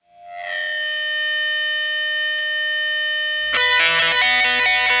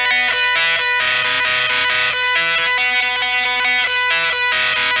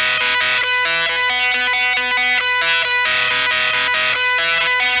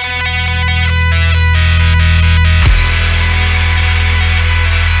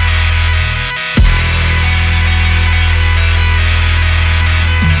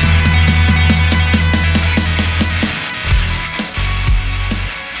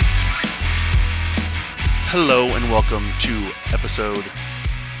Hello and welcome to episode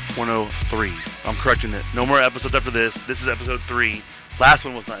 103. I'm correcting it. No more episodes after this. This is episode 3. Last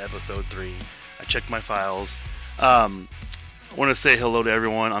one was not episode 3. I checked my files. I want to say hello to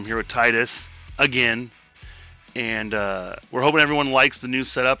everyone. I'm here with Titus again. And we're hoping everyone likes the new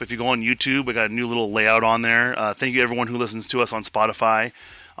setup. If you go on YouTube, we got a new little layout on there. Thank you everyone who listens to us on Spotify,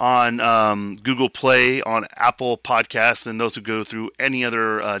 on Google Play, on Apple Podcasts, and those who go through any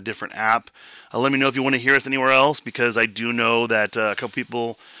other different app. Let me know if you want to hear us anywhere else, because I do know that a couple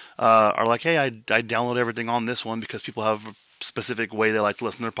people are like, hey, I download everything on this one, because people have a specific way they like to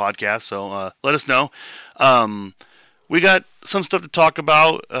listen to their podcast. So let us know. We got some stuff to talk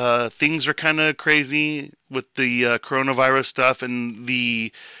about. Things are kind of crazy with the coronavirus stuff and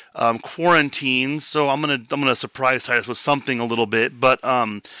the quarantines. So I'm gonna surprise Titus with something a little bit, but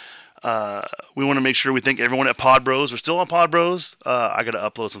we want to make sure we thank everyone at Pod Bros. We're still on Pod Bros. I got to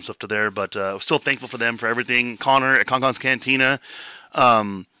upload some stuff to there, but we're still thankful for them for everything. Connor at Concon's Cantina.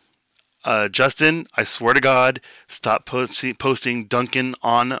 Justin, I swear to God, stop posting Duncan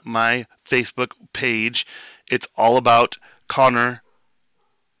on my Facebook page. It's all about Connor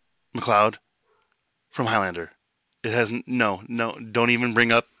McLeod from Highlander. It has no, don't even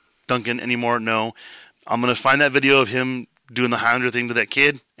bring up Duncan anymore. No, I'm going to find that video of him doing the Highlander thing to that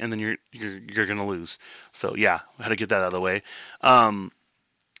kid, and then you're going to lose. So yeah, I had to get that out of the way.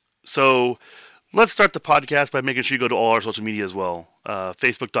 So let's start the podcast by making sure you go to all our social media as well.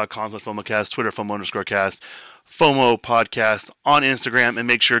 Facebook.com/FOMOcast, Twitter, FOMO_cast, FOMO podcast on Instagram, and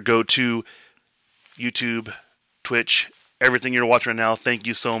make sure to go to YouTube, Twitch, everything you're watching right now. Thank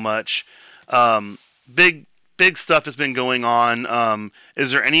you so much. Big stuff has been going on.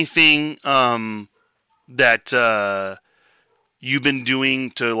 Is there anything that you've been doing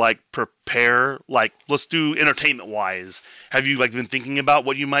to like prepare? Like, let's do entertainment wise. Have you like been thinking about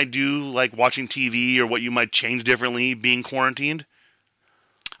what you might do, like watching TV, or what you might change differently being quarantined?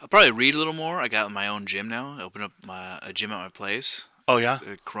 I'll probably read a little more. I got my own gym now. I opened up a gym at my place. Oh yeah, it's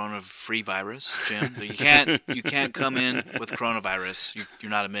a corona-free virus gym. You can't come in with coronavirus.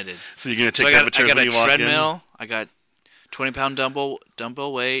 You're not admitted. So you're gonna take temperatures when you walk in? I got a treadmill. I got 20-pound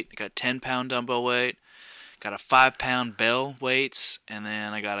dumbbell weight. I got 10-pound dumbbell weight. Got a 5-pound bell weights, and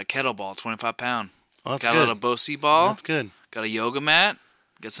then I got a kettlebell, 25-pound. Oh, that's got good. A little Bosey ball. That's good. Got a yoga mat.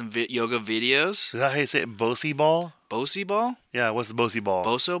 Got some yoga videos. Is that how you say it? Bosey ball? Bosey ball? Yeah. What's the Bosey ball?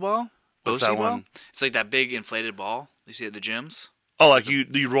 Boso ball? What's Bosey that ball? one? It's like that big inflated ball you see at the gyms. Oh, like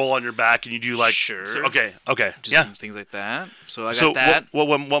you roll on your back and you do like... Sure. Okay. Just Yeah. some things like that. So I got that.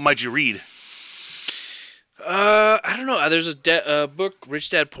 What might you read? I don't know. There's a book, Rich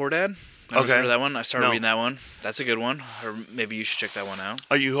Dad, Poor Dad. I don't know if you heard of that one. I started reading that one. That's a good one. Or maybe you should check that one out.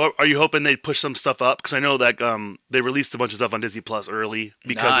 Are you hoping they push some stuff up? Because I know that they released a bunch of stuff on Disney Plus early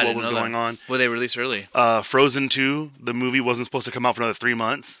because of what was going on. Well, they released early. Frozen 2, the movie wasn't supposed to come out for another 3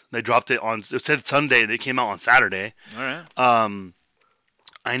 months. They dropped it on... It said Sunday, and it came out on Saturday. All right.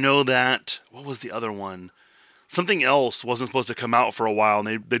 I know that... What was the other one? Something else wasn't supposed to come out for a while,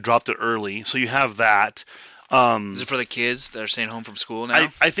 and they dropped it early. So you have that. Is it for the kids that are staying home from school now?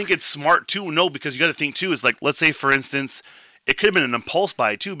 I think it's smart, too. No, because you got to think, too, is like, let's say, for instance, it could have been an impulse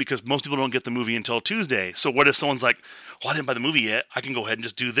buy, too, because most people don't get the movie until Tuesday. So what if someone's like, well, I didn't buy the movie yet. I can go ahead and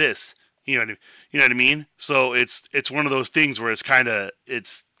just do this. You know what I mean? So it's one of those things where it's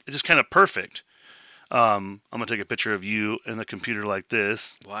just kind of perfect. I'm going to take a picture of you in the computer like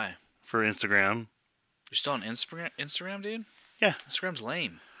this. Why? For Instagram. You're still on Instagram, dude? Yeah. Instagram's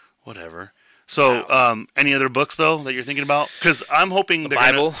lame. Whatever. So, any other books though that you're thinking about? Because I'm hoping the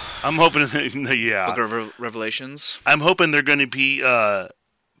Bible. I'm hoping, yeah. Book of Revelations. I'm hoping they're going to be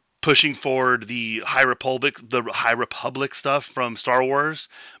pushing forward the High Republic stuff from Star Wars,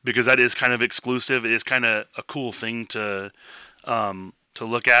 because that is kind of exclusive. It is kind of a cool thing to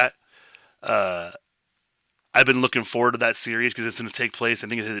look at. I've been looking forward to that series because it's going to take place. I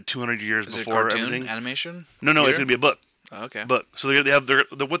think it's 200 years is before it cartoon, everything. Animation. No, it's going to be a book. Oh, okay. But so they have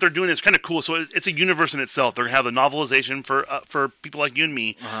what they're doing is kind of cool. So it's a universe in itself. They're gonna have the novelization for people like you and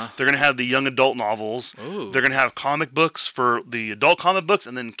me. Uh-huh. They're gonna have the young adult novels. Ooh. They're gonna have comic books for the adult comic books,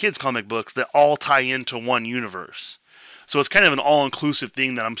 and then kids comic books that all tie into one universe. So it's kind of an all-inclusive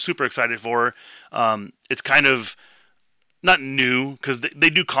thing that I'm super excited for. It's kind of not new because they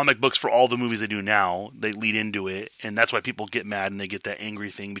do comic books for all the movies they do now. They lead into it, and that's why people get mad and they get that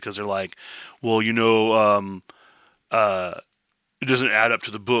angry thing because they're like, well, it doesn't add up to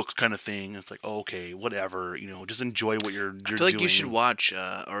the book kind of thing. It's like, oh, okay, whatever. Just enjoy what you're doing. I feel like you should watch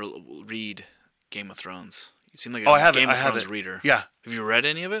or read Game of Thrones. You seem like I Game of Thrones it. reader. Yeah. Have you read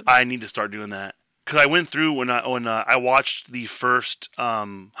any of it? I need to start doing that. because I went through when I watched the first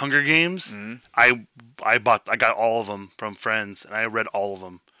Hunger Games. Mm-hmm. I got all of them from friends, and I read all of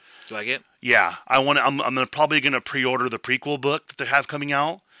them. Do you like it? Yeah, I'm probably gonna pre-order the prequel book that they have coming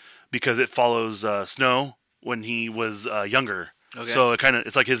out because it follows Snow when he was younger. Okay. So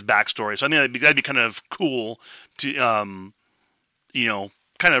it's like his backstory. So I think that'd be kind of cool to kind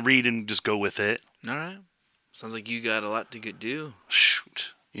of read and just go with it. All right. Sounds like you got a lot to do.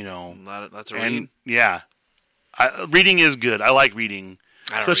 Shoot, Lots to and read. yeah, reading is good. I like reading.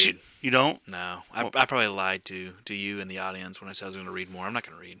 I don't read. You don't? No, I probably lied to you and the audience when I said I was going to read more. I'm not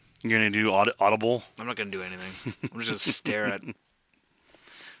going to read. You're gonna do Audible? I'm not going to do anything. I'm just stare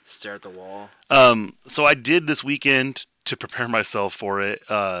at the wall. So I did this weekend to prepare myself for it.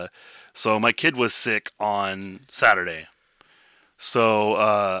 So my kid was sick on Saturday. So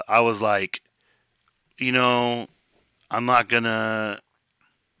I was like, I'm not gonna.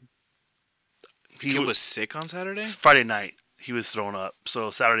 Kid was sick on Saturday? Friday night, he was throwing up. So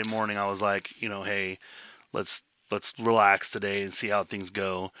Saturday morning, I was like, hey, let's relax today and see how things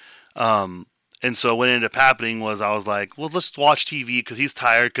go. And so what ended up happening was I was like, well, let's watch TV because he's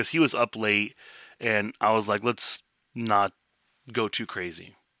tired because he was up late. And I was like, let's not go too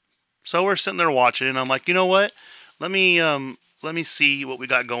crazy. So we're sitting there watching, and I'm like, you know what? Let me see what we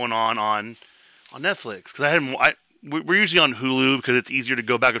got going on Netflix because we're usually on Hulu because it's easier to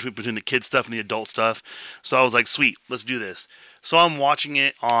go back and forth between the kid stuff and the adult stuff. So I was like, sweet, let's do this. So I'm watching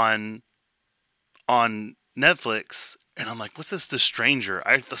it on Netflix, and I'm like, what's this? The Stranger.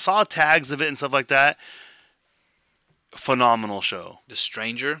 I saw tags of it and stuff like that. Phenomenal show. The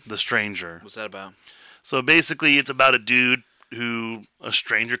Stranger? The Stranger. What's that about? So basically, it's about a dude who a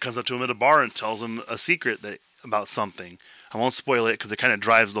stranger comes up to him at a bar and tells him a secret about something. I won't spoil it because it kind of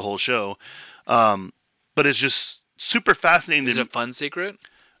drives the whole show. But it's just super fascinating. Is it a fun secret?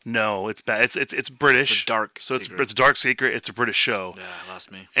 No, it's bad. It's British. It's a dark secret. secret. It's a dark secret. It's a British show. Yeah,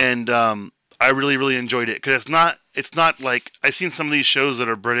 lost me. And I really, really enjoyed it because it's not like I've seen some of these shows that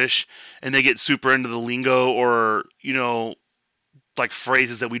are British and they get super into the lingo or like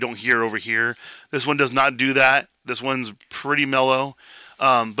phrases that we don't hear over here. This one does not do that. This one's pretty mellow,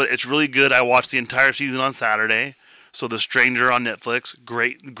 but it's really good. I watched the entire season on Saturday. So The Stranger on Netflix,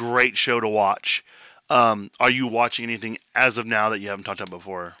 great show to watch. Are you watching anything as of now that you haven't talked about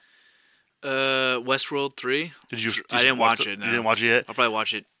before? Westworld 3. Did you I didn't watch it. No. You didn't watch it yet? I'll probably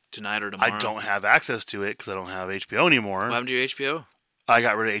watch it tonight or tomorrow. I don't have access to it because I don't have HBO anymore. What happened to your HBO? I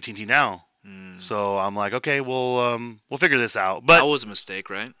got rid of AT&T now. So I'm like, okay, we'll figure this out. But that was a mistake,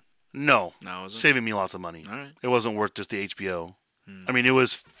 right? No, it wasn't. Saving me lots of money. All right. It wasn't worth just the HBO. I mean, it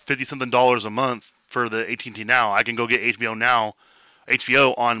was $50-something a month for the AT&T Now. I can go get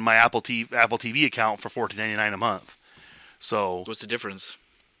HBO on my Apple TV account for $14.99 a month. So what's the difference?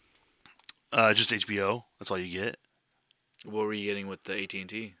 Just HBO. That's all you get. What were you getting with the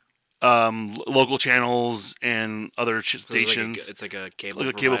AT&T? Local channels and other stations. It's like a cable.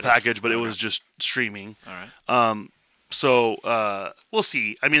 Like a cable package, but it was just streaming. All right. So we'll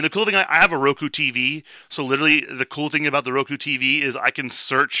see. I mean, the cool thing, I have a Roku TV. So literally, the cool thing about the Roku TV is I can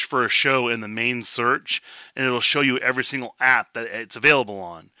search for a show in the main search, and it'll show you every single app that it's available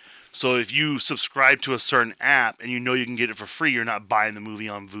on. So if you subscribe to a certain app and you can get it for free, you're not buying the movie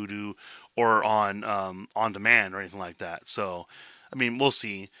on Vudu or on demand or anything like that. So, I mean, we'll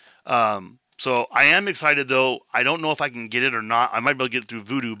see. So I am excited, though. I don't know if I can get it or not. I might be able to get it through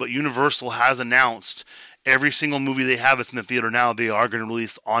Vudu, but Universal has announced every single movie they have that's in the theater now, they are going to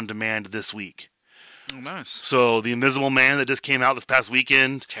release on demand this week. Oh, nice. So The Invisible Man that just came out this past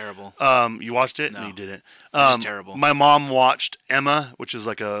weekend. Terrible. You watched it? No. You didn't. It's terrible. My mom watched Emma, which is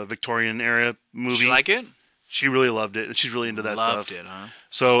like a Victorian era movie. Did you like it? She really loved it, and she's really into that stuff. Loved it, huh?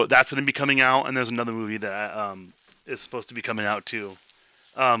 So that's going to be coming out, and there's another movie that is supposed to be coming out too.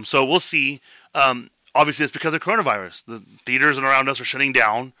 So we'll see. Obviously, it's because of coronavirus. The theaters around us are shutting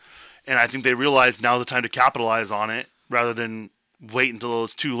down, and I think they realize now's the time to capitalize on it rather than wait until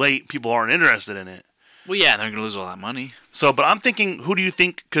it's too late. People aren't interested in it. Well, yeah, they're going to lose all that money. So, but I'm thinking, who do you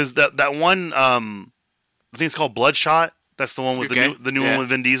think? Because that one, I think it's called Bloodshot. That's the one with the new one with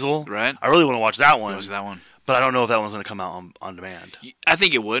Vin Diesel. Right. I really want to watch that one. What was that one? But I don't know if that one's going to come out on demand. I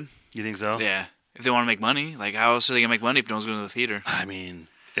think it would. You think so? Yeah. If they want to make money. Like, how else are they going to make money if no one's going to the theater? I mean,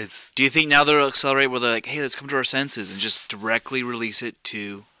 it's... Do you think now they'll accelerate where they're like, hey, let's come to our senses and just directly release it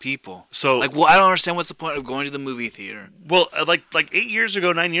to people? So... Like, well, I don't understand what's the point of going to the movie theater. Well, like 9 years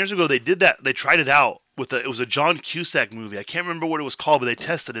ago, they did that. They tried it out. it was a John Cusack movie. I can't remember what it was called, but they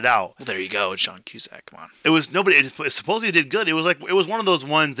tested it out. Well, there you go. It's John Cusack. Come on. It was nobody. It supposedly did good. It was one of those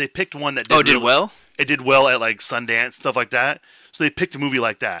ones they picked one that did did well. It did well at like Sundance, stuff like that. So they picked a movie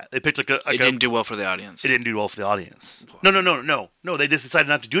like that. They picked it didn't do well for the audience. It didn't do well for the audience. No. They just decided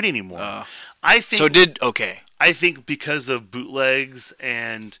not to do it anymore. I think so. It did okay. I think because of bootlegs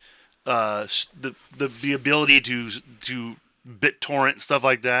and the ability to BitTorrent stuff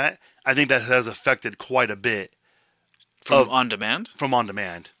like that, I think that has affected quite a bit. From on demand.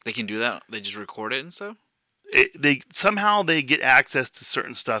 They can do that. They just record it and stuff. They somehow get access to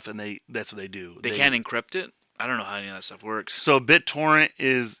certain stuff, and that's what they do. They can't encrypt it. I don't know how any of that stuff works. So BitTorrent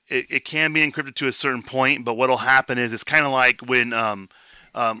it can be encrypted to a certain point, but what'll happen is it's kind of like when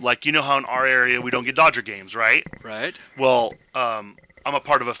like you know how in our area we don't get Dodger games, right? Right. Well, I'm a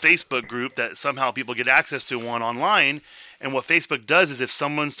part of a Facebook group that somehow people get access to one online, and what Facebook does is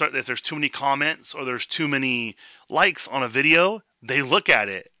if there's too many comments or there's too many likes on a video, they look at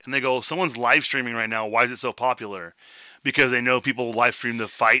it and they go, someone's live streaming right now. Why is it so popular? Because they know people live stream the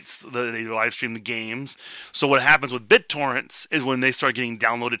fights, they live stream the games. So what happens with BitTorrents is when they start getting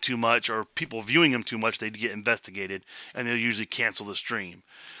downloaded too much or people viewing them too much, they get investigated and they'll usually cancel the stream.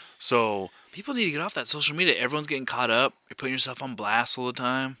 So people need to get off that social media. Everyone's getting caught up. You're putting yourself on blast all the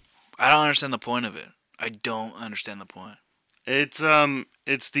time. I don't understand the point of it. I don't understand the point. It's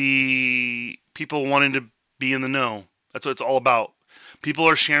the people wanting to be in the know. That's what it's all about. People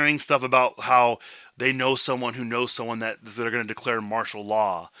are sharing stuff about how they know someone who knows someone that are going to declare martial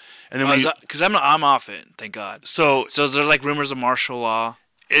law, and then because I'm off it, thank God. So is there like rumors of martial law?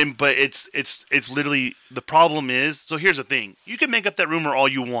 But it's literally the problem is. So here's the thing: you can make up that rumor all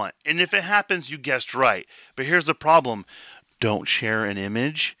you want, and if it happens, you guessed right. But here's the problem: don't share an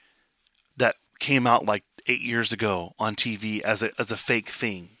image that came out like 8 years ago on TV as a fake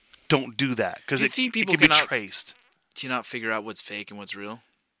thing. Don't do that because it can be traced. Do you not figure out what's fake and what's real?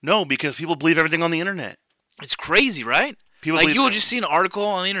 No, because people believe everything on the internet. It's crazy, right? People you will just see an article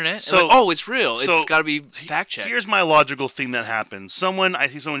on the internet. So, and it's real. It's got to be fact checked. Here's my logical thing that happens. I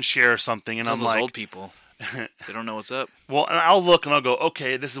see someone share something, and I'm like, old people. They don't know what's up. Well, and I'll look and I'll go,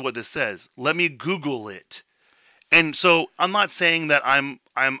 okay, this is what this says. Let me Google it. And so I'm not saying that I'm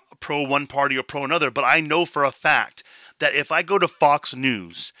pro one party or pro another, but I know for a fact that if I go to Fox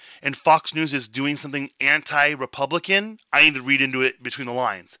News and Fox News is doing something anti-Republican, I need to read into it between the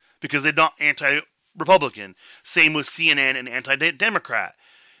lines because they're not anti-Republican. Same with CNN and anti-Democrat.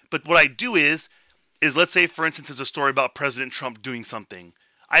 But what I do is let's say, for instance, there's a story about President Trump doing something.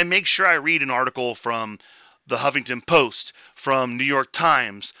 I make sure I read an article from the Huffington Post, from New York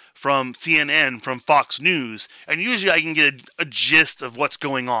Times, from CNN, from Fox News, and usually I can get a gist of what's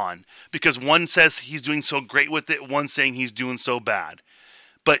going on because one says he's doing so great with it, one's saying he's doing so bad.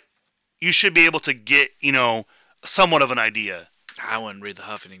 But you should be able to get, somewhat of an idea. I wouldn't read the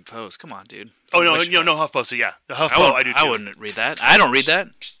Huffington Post. Come on, dude. Oh, no HuffPost. So yeah, the HuffPost I do too. I wouldn't read that. I don't read that.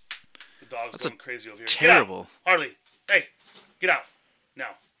 The dog's going crazy over here. Terrible. Harley, hey, get out.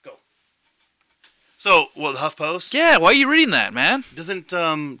 Now, go. So, the HuffPost? Yeah, why are you reading that, man? Isn't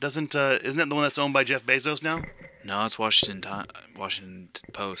that the one that's owned by Jeff Bezos now? No, it's Washington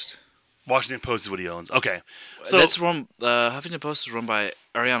Post. Washington Post is what he owns. Okay. So that's Huffington Post is run by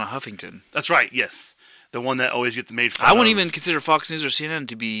Ariana Huffington. That's right, yes. The one that always gets made fun of. I wouldn't even consider Fox News or CNN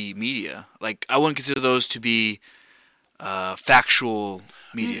to be media. Like, I wouldn't consider those to be factual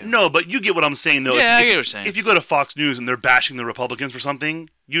media. No, but you get what I'm saying, though. Yeah, I get what you're saying. If you go to Fox News and they're bashing the Republicans for something,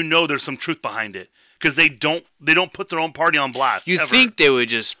 there's some truth behind it. Because they don't put their own party on blast. You think they would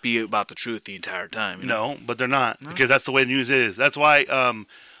just be about the truth the entire time. No, but they're not. No. Because that's the way the news is. That's why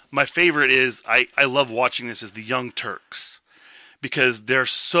my favorite is, I love watching this, is the Young Turks. Because they're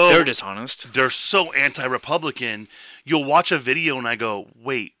dishonest. They're so anti-Republican. You'll watch a video and I go,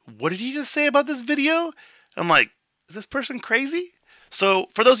 wait, what did he just say about this video? I'm like, is this person crazy? So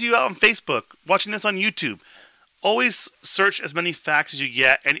for those of you out on Facebook, watching this on YouTube, always search as many facts as you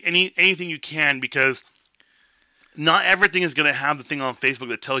get and anything you can, because not everything is going to have the thing on Facebook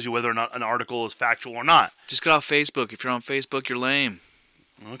that tells you whether or not an article is factual or not. Just get off Facebook. If you're on Facebook, you're lame.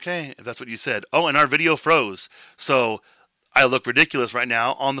 Okay, if that's what you said. Oh, and our video froze. So I look ridiculous right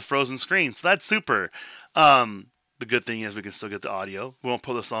now on the frozen screen. So that's super. The good thing is we can still get the audio. We won't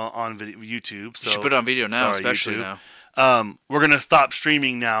put this on YouTube. So you should put it on video now, sorry, especially YouTube. now. We're going to stop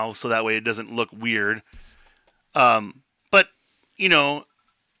streaming now so that way it doesn't look weird. But,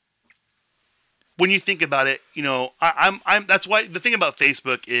 when you think about it, I'm that's why the thing about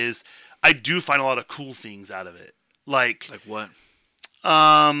Facebook is I do find a lot of cool things out of it. Like what?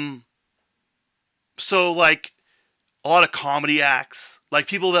 So, like, a lot of comedy acts, like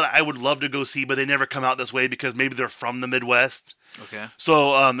people that I would love to go see, but they never come out this way because maybe they're from the Midwest. Okay.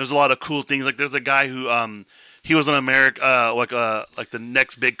 So there's a lot of cool things. Like there's a guy who he was on America, like the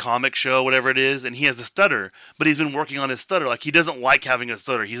next big comic show, whatever it is, and he has a stutter, but he's been working on his stutter. Like he doesn't like having a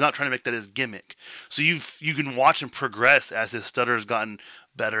stutter. He's not trying to make that his gimmick. So you can watch him progress as his stutter has gotten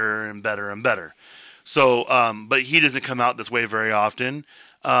better and better and better. So, but he doesn't come out this way very often.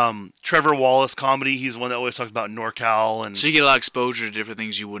 Trevor Wallace comedy. He's one that always talks about NorCal, and So you get a lot of exposure to different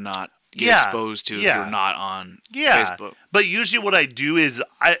things you would not get exposed to if you're not on Facebook. But usually what I do is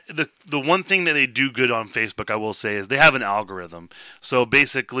the one thing that they do good on Facebook, I will say, is they have an algorithm. So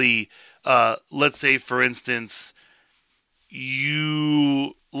basically, let's say for instance,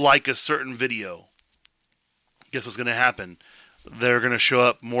 you like a certain video. Guess what's going to happen? They're going to show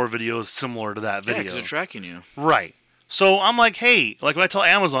up more videos similar to that video. Yeah, because they're tracking you. Right. So I'm like, hey, like when I tell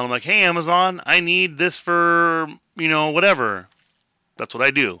Amazon, I'm like, hey, Amazon, I need this for, whatever. That's what I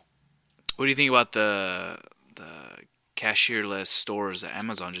do. What do you think about the cashierless stores that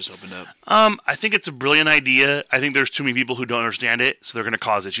Amazon just opened up? I think it's a brilliant idea. I think there's too many people who don't understand it, so they're going to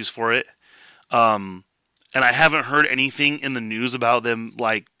cause issues for it. And I haven't heard anything in the news about them,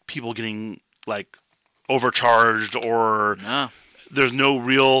 like people getting like overcharged or there's no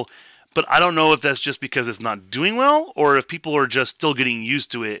real. But I don't know if that's just because it's not doing well, or if people are just still getting used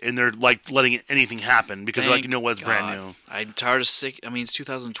to it and they're like letting anything happen because they're like, what's brand new. I'm tired of sick. I mean, it's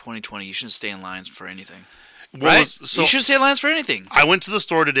 2020. You shouldn't stay in lines for anything. Right? You shouldn't stay in lines for anything. I went to the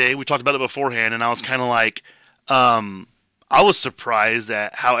store today. We talked about it beforehand, and I was kind of like, I was surprised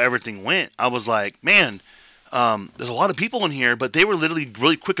at how everything went. I was like, man, there's a lot of people in here, but they were literally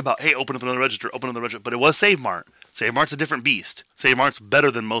really quick about, hey, open up another register. But it was Save Mart. Save Mart's a different beast. Save Mart's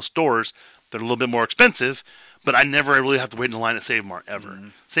better than most stores. They're a little bit more expensive, but I never really have to wait in line at Save Mart ever. Mm-hmm.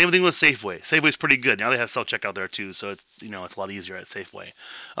 Same thing with Safeway. Safeway's pretty good. Now they have self-checkout there too, so it's it's a lot easier at Safeway.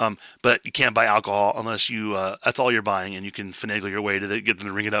 But you can't buy alcohol unless you that's all you're buying, and you can finagle your way to get them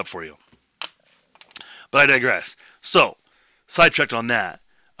to ring it up for you. But I digress. So, sidetracked on that.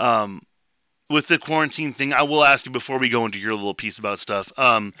 With the quarantine thing, I will ask you before we go into your little piece about stuff.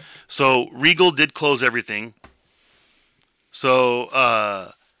 So Regal did close everything. So,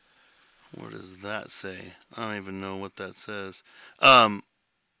 what does that say? I don't even know what that says.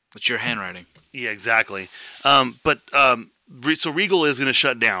 It's your handwriting. Yeah, exactly. So Regal is going to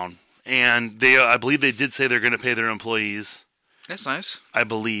shut down, and I believe they did say they're going to pay their employees. That's nice. I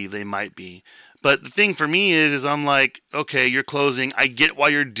believe they might be. But the thing for me is I'm like, okay, you're closing. I get why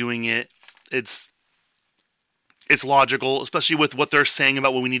you're doing it. It's logical, especially with what they're saying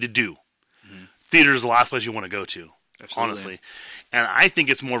about what we need to do. Mm-hmm. Theater is the last place you want to go to. Absolutely. Honestly, and I think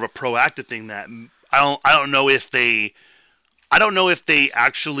it's more of a proactive thing that I don't know if they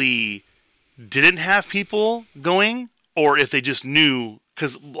actually didn't have people going, or if they just knew,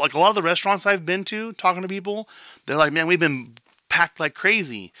 because like a lot of the restaurants I've been to, talking to people, they're like, man, we've been packed like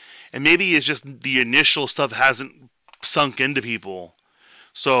crazy, and maybe it's just the initial stuff hasn't sunk into people,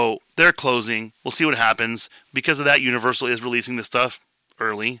 so they're closing. We'll see what happens. Because of that, Universal is releasing this stuff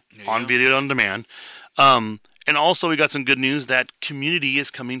early on video on demand. And also, we got some good news that Community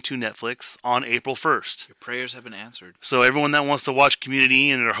is coming to Netflix on April 1st. Your prayers have been answered. So everyone that wants to watch Community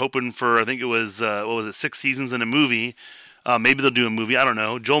and are hoping for, I think it was, 6 seasons in a movie, maybe they'll do a movie. I don't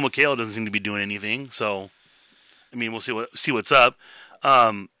know. Joel McHale doesn't seem to be doing anything. So, I mean, we'll see what's up.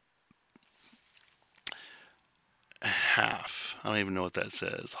 Half. I don't even know what that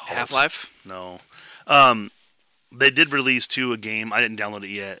says. Half-Life? No. They did release, too, a game. I didn't download it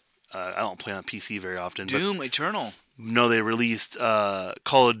yet. I don't play on PC very often. Doom Eternal. No, they released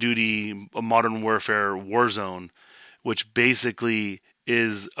Call of Duty Modern Warfare Warzone, which basically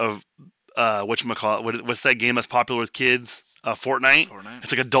is whatchamacallit. What's that game that's popular with kids? Fortnite?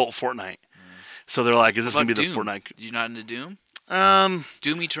 It's like adult Fortnite. So they're like, is this going to be the Fortnite? You not into Doom?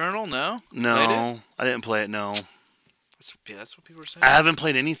 Doom Eternal? No? No, I didn't play it, no. That's what people are saying. I haven't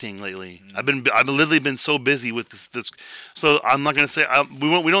played anything lately. I've literally been so busy with this. So I'm not going to say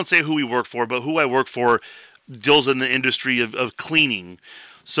we don't say who we work for, but who I work for deals in the industry of cleaning.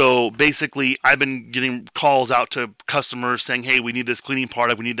 So basically, I've been getting calls out to customers saying, "Hey, we need this cleaning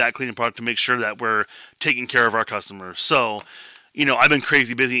product. We need that cleaning product to make sure that we're taking care of our customers." So, I've been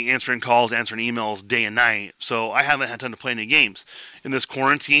crazy busy answering calls, answering emails day and night. So I haven't had time to play any games in this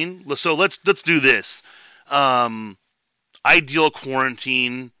quarantine. So let's do this. Ideal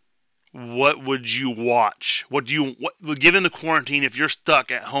quarantine, what would you watch? Given the quarantine, if you're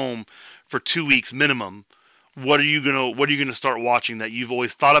stuck at home for 2 weeks minimum, what are you gonna start watching that you've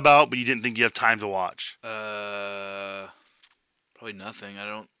always thought about but you didn't think you have time to watch? Probably nothing. I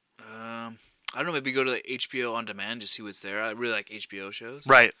don't. I don't know. Maybe go to the HBO on demand to see what's there. I really like HBO shows.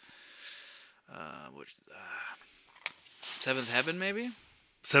 Right. Which, Seventh Heaven, maybe.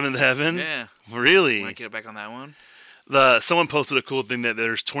 Seventh Heaven. Yeah. Really? Want to get back on that one? Someone posted a cool thing that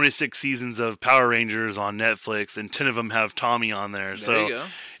there's 26 seasons of Power Rangers on Netflix, and 10 of them have Tommy on there. There you go.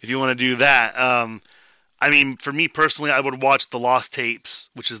 If you want to do that, I mean, for me personally, I would watch The Lost Tapes,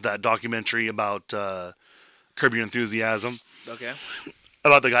 which is that documentary about Curb Your Enthusiasm. Okay.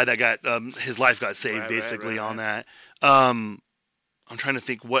 About the guy that got his life got saved, basically on that. I'm trying to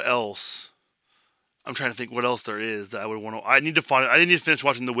think what else. There is that I would want to. I need to finish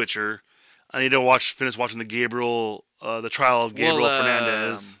watching The Witcher. I need to finish watching the Trial of Gabriel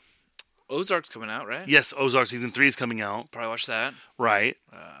Fernandez. Ozark's coming out, right? Yes, Ozark season 3 is coming out. Probably watch that. Right.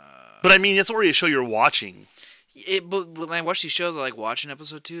 But I mean, that's already a show you're watching. But when I watch these shows, I like watching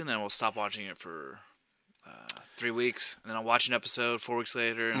episode 2, and then we'll stop watching it for 3 weeks, and then I'll watch an episode 4 weeks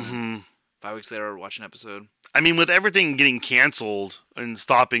later, and 5 weeks later I'll watch an episode. I mean, with everything getting canceled and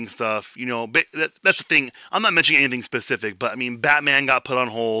stopping stuff, that's the thing. I'm not mentioning anything specific, but I mean, Batman got put on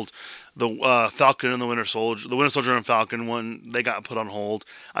hold. The Falcon and the Winter Soldier and Falcon one, they got put on hold.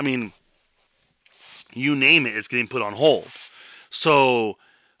 I mean, you name it, it's getting put on hold. So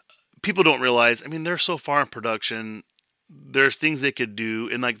people don't realize. I mean, they're so far in production. There's things they could do,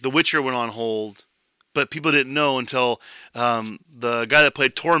 and like The Witcher went on hold, but people didn't know until the guy that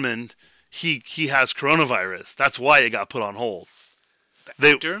played Tormund. He has coronavirus. That's why it got put on hold. The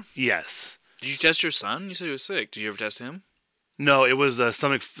actor? Yes. Did you test your son? You said he was sick. Did you ever test him? No, it was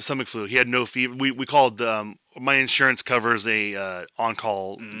stomach flu. He had no fever. We called. My insurance covers a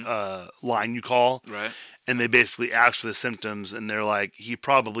on-call line you call. Right. And they basically asked for the symptoms, and they're like, he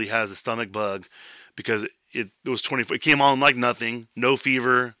probably has a stomach bug because it was 24. It came on like nothing, no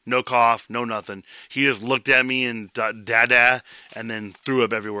fever, no cough, no nothing. He just looked at me and dada, and then threw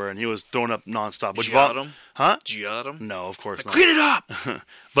up everywhere, and he was throwing up nonstop. Did you yell at him? Huh? Did you yell at him? No, of course not. Clean it up!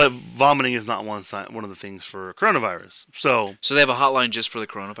 But vomiting is not one of the things for coronavirus. So they have a hotline just for the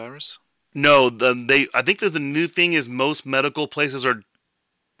coronavirus? No, I think there's a new thing is most medical places are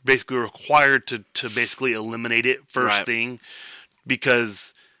basically required to basically eliminate it first thing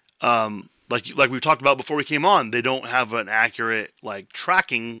because like we talked about before we came on, they don't have an accurate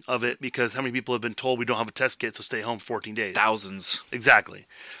tracking of it because how many people have been told we don't have a test kit, so stay home for 14 days? Thousands. Exactly.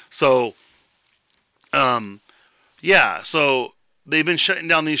 So so they've been shutting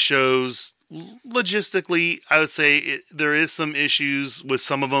down these shows. Logistically, I would say there is some issues with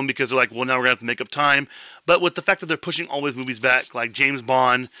some of them because they're like, well, now we're going to have to make up time. But with the fact that they're pushing all these movies back, like James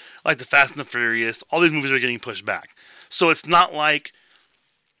Bond, like The Fast and the Furious, all these movies are getting pushed back. So it's not like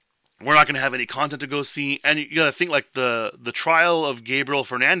we're not going to have any content to go see. And you got to think like the Trial of Gabriel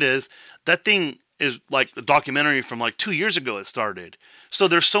Fernandez, that thing is like the documentary from 2 years ago it started. So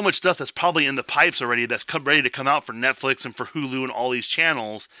there's so much stuff that's probably in the pipes already that's ready to come out for Netflix and for Hulu and all these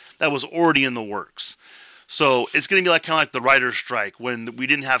channels that was already in the works. So it's going to be kind of like the writer's strike when we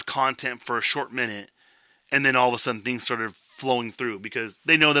didn't have content for a short minute and then all of a sudden things started flowing through because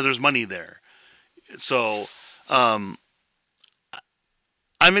they know that there's money there. So I'm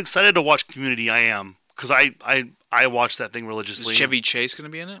excited to watch Community. I am because I watch that thing religiously. Is Chevy Chase going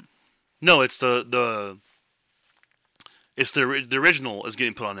to be in it? No, it's the original is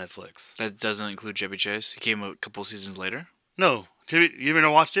getting put on Netflix. That doesn't include Chevy Chase. He came a couple seasons later. No, you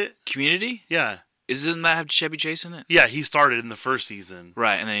ever watched it? Community? Yeah. Doesn't that have Chevy Chase in it? Yeah, he started in the first season.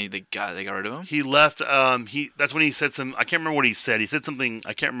 Right, and then they got rid of him. He left. That's when he said some. I can't remember what he said. He said something.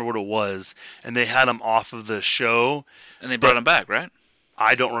 I can't remember what it was, and they had him off of the show. And they brought him back, right?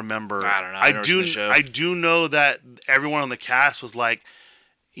 I don't remember. I don't know. I do know that everyone on the cast was like,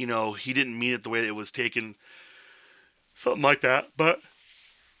 he didn't mean it the way it was taken. Something like that, but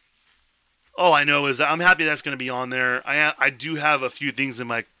all I know is that I'm happy that's going to be on there. I do have a few things in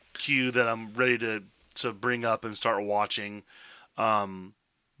my queue that I'm ready to bring up and start watching. But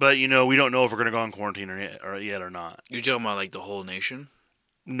we don't know if we're going to go on quarantine yet or not. You're talking about the whole nation?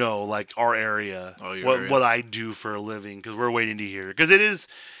 No, our area. Oh, your area. What I do for a living because we're waiting to hear. Because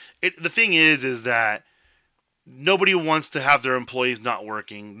the thing is that nobody wants to have their employees not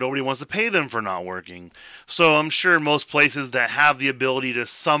working. Nobody wants to pay them for not working. So I'm sure most places that have the ability to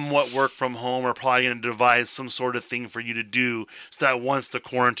somewhat work from home are probably going to devise some sort of thing for you to do so that once the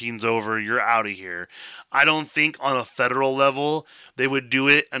quarantine's over, you're out of here. I don't think on a federal level they would do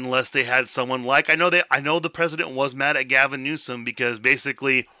it unless they had someone I know the president was mad at Gavin Newsom because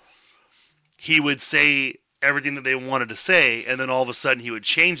basically he would say everything that they wanted to say and then all of a sudden he would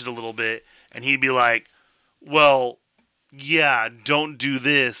change it a little bit and he'd be like, well, yeah, don't do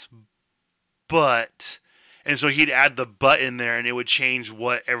this, but... And so he'd add the "but" in there, and it would change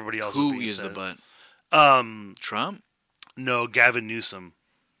what everybody else. Who was being used said. the "but"? Trump? No, Gavin Newsom.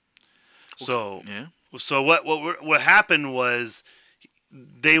 So Yeah. So what happened was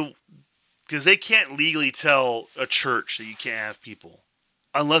because they can't legally tell a church that you can't have people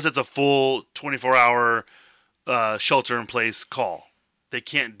unless it's a full 24-hour shelter-in-place call. They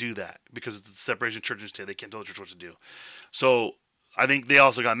can't do that because it's the separation of church and state. They can't tell the church what to do. So I think they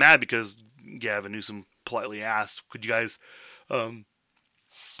also got mad because Gavin Newsom politely asked, "Could you guys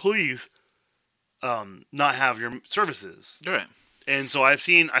please not have your services?" All right. And so I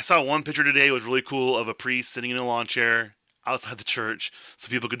saw one picture today. It was really cool of a priest sitting in a lawn chair outside the church so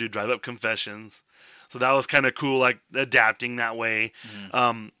people could do drive-up confessions. So that was kind of cool, like adapting that way.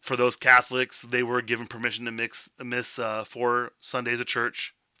 Mm-hmm. For those Catholics, they were given permission to miss 4 Sundays of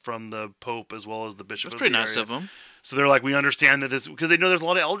church from the Pope as well as the Bishop. That's pretty nice of them. So they're like, we understand that this, because they know there's a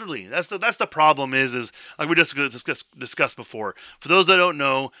lot of elderly. That's the problem is like we just discussed before. For those that don't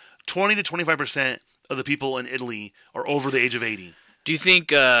know, 20 to 25% of the people in Italy are over the age of 80. Do you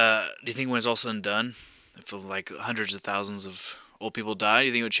think when it's all said and done, if like hundreds of thousands of old people die, do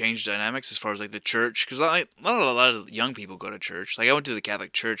you think it would change dynamics as far as like the church? Because not a lot of young people go to church. Like I went to the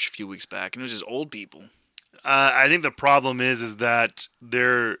Catholic Church a few weeks back, and it was just old people. I think the problem is that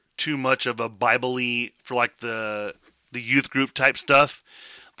they're too much of a Bible-y for like the youth group type stuff.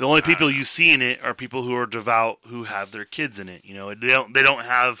 The only people you see in it are people who are devout who have their kids in it. You know, they don't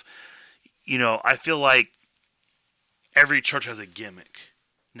have. You know, I feel like every church has a gimmick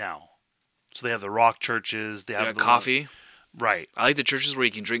now. So they have the rock churches. They have coffee. Right. I like the churches where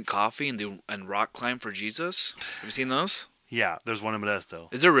you can drink coffee and rock climb for Jesus. Have you seen those? Yeah, there's one in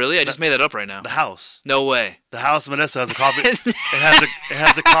Modesto. Is there really? I just made that up right now. The house. No way. The house in Modesto has a coffee. it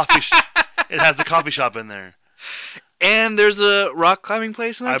has a coffee. It has a coffee shop in there. And there's a rock climbing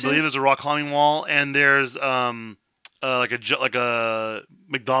place in there too? I believe there's a rock climbing wall, and there's like a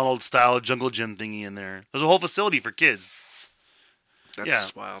McDonald's style jungle gym thingy in there. There's a whole facility for kids.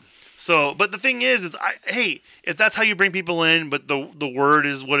 That's wild. So, but the thing is hey, if that's how you bring people in, but the word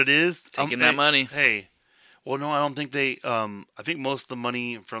is what it is, taking that money. Hey, well, no, I don't think they. I think most of the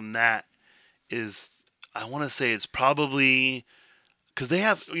money from that is, I want to say it's probably because they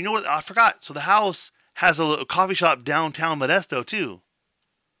have. You know what? I forgot. So the house has a little coffee shop downtown Modesto too.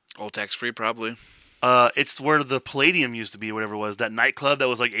 All tax free, probably. It's where the Palladium used to be, whatever it was. That nightclub that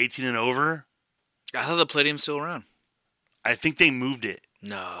was like 18 and over. I thought the Palladium's still around. I think they moved it.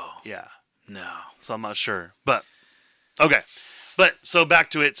 No. Yeah. No. So I'm not sure. But, okay. But, so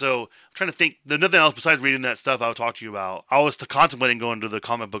back to it. So, I'm trying to think. There's nothing else besides reading that stuff I'll talk to you about. I was contemplating going to the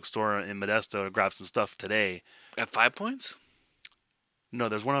comic book store in Modesto to grab some stuff today. At 5 Points? No,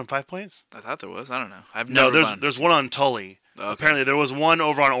 there's one on 5 Points? I thought there was. I don't know. I've never No, there's one on Tully. Okay. Apparently, there was one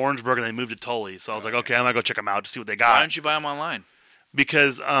over on Orangeburg, and they moved to Tully. So I was like, okay, I'm going to go check them out to see what they got. Why don't you buy them online?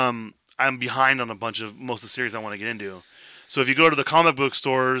 Because I'm behind on most of the series I want to get into. So if you go to the comic book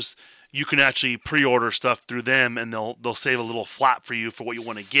stores, you can actually pre-order stuff through them, and they'll save a little flap for you for what you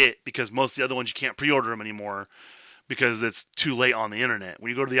want to get, because most of the other ones you can't pre-order them anymore because it's too late on the internet. When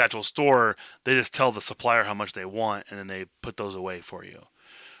you go to the actual store, they just tell the supplier how much they want, and then they put those away for you.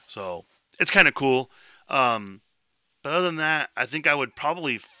 So it's kind of cool. But other than that, I think I would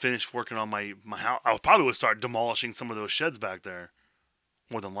probably finish working on my house. I would start demolishing some of those sheds back there,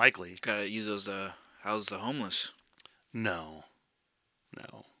 more than likely. Gotta use those to house the homeless. No.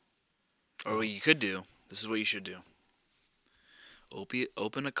 Or what you could do, this is what you should do.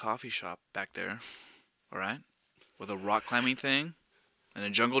 Open a coffee shop back there, all right? With a rock climbing thing and a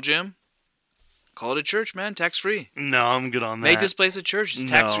jungle gym. Call it a church, man. Tax-free. No, I'm good on that. Make this place a church. It's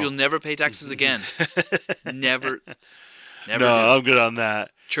tax-free. You'll never pay taxes again. Never No, do. I'm good on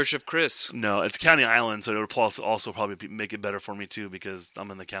that. Church of Chris. No, it's County Island, so it would also probably make it better for me, too, because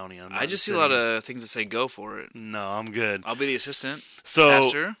I'm in the county. I just see a lot of things that say go for it. No, I'm good. I'll be the assistant. So,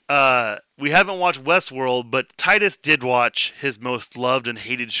 pastor. We haven't watched Westworld, but Titus did watch his most loved and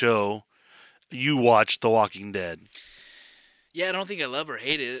hated show. You watched The Walking Dead. Yeah, I don't think I love or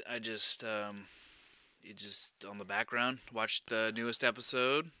hate it. I just, it just on the background. Watched the newest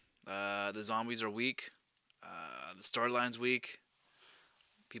episode. The zombies are weak. The storyline's weak.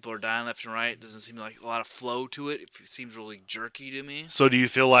 People are dying left and right. Doesn't seem like a lot of flow to it. It seems really jerky to me. So do you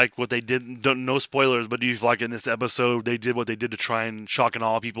feel like what they did, no spoilers, but do you feel like in this episode they did what they did to try and shock and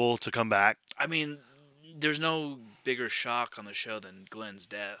awe people to come back? I mean, there's no bigger shock on the show than Glenn's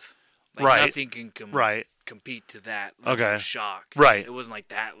death. Like, right. Nothing can compete to that shock. Right. It wasn't like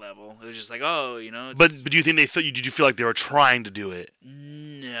that level. It was just like, oh, you know. But do you think did you feel like they were trying to do it?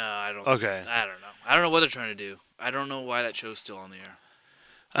 No, I don't. Okay. I don't know. I don't know what they're trying to do. I don't know why that show's still on the air.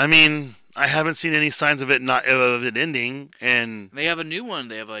 I mean, I haven't seen any signs of it ending, and They have a new one.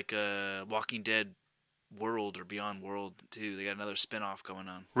 They have like a Walking Dead World or Beyond World too. They got another spin-off going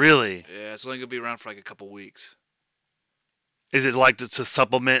on. really, Yeah, it's only gonna be around for like a couple weeks. is it like to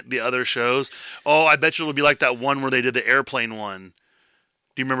supplement the other shows? Oh, I bet you it'll be like that one where they did the airplane one.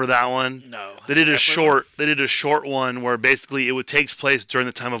 Do you remember that one? No, They did a Airplane short. They did a short one where basically it takes place during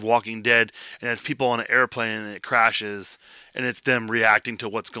the time of Walking Dead, and it's people on an airplane and it crashes, and it's them reacting to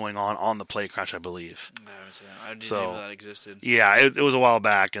what's going on the plane crash, I believe. I haven't seen that. I didn't So- even know that existed. Yeah, it was a while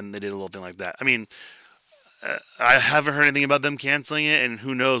back, and they did a little thing like that. I mean, I haven't heard anything about them canceling it, and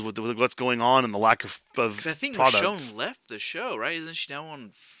who knows with what's going on and the lack of Because I think product. Michonne left the show, right? Isn't she now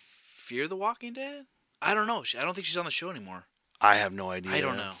on Fear the Walking Dead? I don't know. I don't think she's on the show anymore. I have no idea. I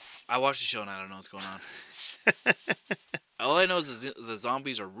don't know. I watched the show and I don't know what's going on. All I know is the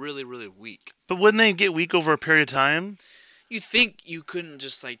zombies are really, really weak. But wouldn't they get weak over a period of time? You'd think you couldn't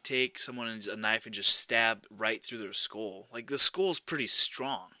just like take someone and a knife and just stab right through their skull. Like the skull's pretty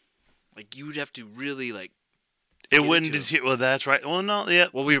strong. Like you would have to really like. It Give it wouldn't. to 'em. Well, that's right. Well, no, yeah,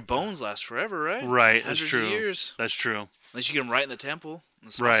 Well, your bones last forever, right? right. That's Hundreds true. of years. That's true. Unless you get them right in the temple, in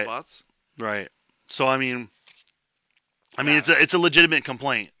the soft Right. spots. Right. So I mean, it's a legitimate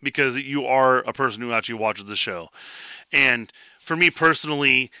complaint because you are a person who actually watches the show, and for me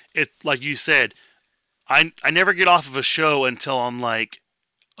personally, it like you said, I never get off of a show until I'm like,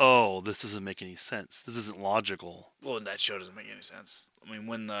 oh, this doesn't make any sense. This isn't logical. Well, that show doesn't make any sense. I mean,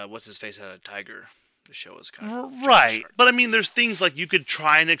 when what's his face had a tiger, the show was kind of Right. But I mean, there's things like you could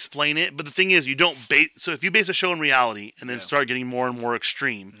try and explain it, but the thing is, you don't base. So if you base a show in reality and then Yeah. start getting more and more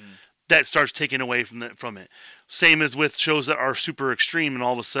extreme, that starts taking away from it. Same as with shows that are super extreme, and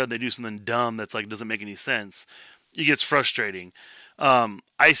all of a sudden they do something dumb that's like doesn't make any sense. It gets frustrating.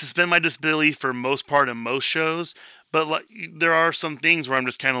 I suspend my disbelief for most part in most shows, but like, there are some things where I'm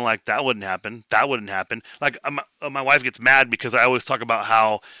just kind of like, that wouldn't happen. That wouldn't happen. Like my wife gets mad because I always talk about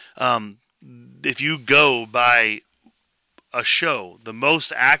how if you go by a show, the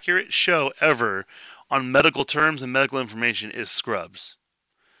most accurate show ever on medical terms and medical information is Scrubs.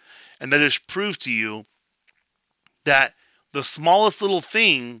 And that just proves to you that the smallest little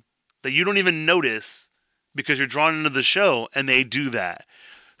thing that you don't even notice because you're drawn into the show, and they do that.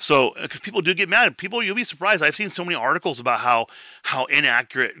 So, because people do get mad. People, you'll be surprised. I've seen so many articles about how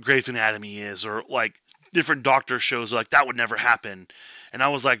inaccurate Grey's Anatomy is, or like different doctor shows, like that would never happen. And I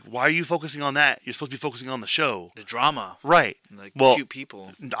was like, why are you focusing on that? You're supposed to be focusing on the show. the drama, Right. like Well, cute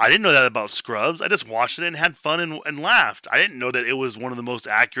people. I didn't know that about Scrubs. I just watched it and had fun and laughed. I didn't know that it was one of the most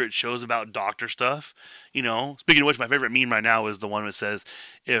accurate shows about doctor stuff. You know, speaking of which, my favorite meme right now is the one that says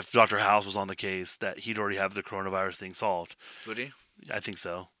if Dr. House was on the case, that he'd already have the coronavirus thing solved. Would he? I think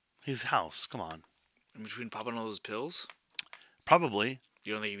so. He's House. Come on. In between popping all those pills, Probably.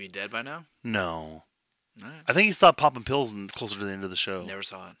 you don't think he'd be dead by now? No. All right. I think he stopped popping pills closer to the end of the show. Never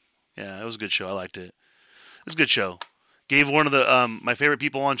saw it. Yeah, it was a good show. I liked it. It was a good show. Gave one of the my favorite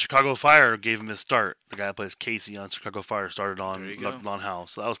people on Chicago Fire, gave him his start. The guy that plays Casey on Chicago Fire started There you go. on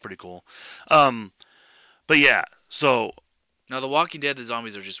House. So that was pretty cool. But yeah, so Now, The Walking Dead, the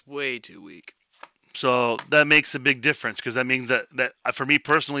zombies are just way too weak. that makes a big difference because that means that for me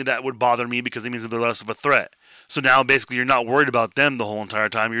personally that would bother me because it means that they're less of a threat. So now basically you're not worried about them the whole entire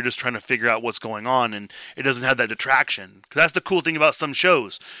time. You're just trying to figure out what's going on, and it doesn't have that detraction. Because that's the cool thing about some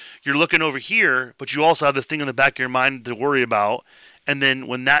shows. You're looking over here, but you also have this thing in the back of your mind to worry about. And then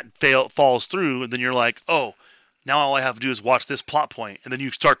when that falls through, then you're like, oh, now all I have to do is watch this plot point. And then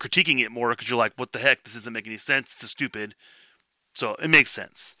you start critiquing it more because you're like, what the heck? This doesn't make any sense. This is stupid. So it makes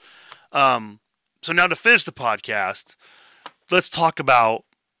sense. So now to finish the podcast, let's talk about.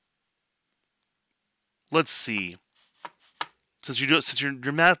 Let's see. Since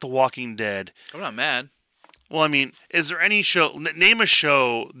you're mad at The Walking Dead, I'm not mad. well, I mean, is there any show? Name a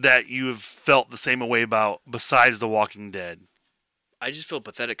show that you have felt the same way about besides The Walking Dead. I just feel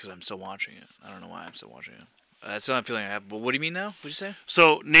pathetic because I'm still watching it. I don't know why I'm still watching it. That's the only feeling I have. But what do you mean now? What'd you say?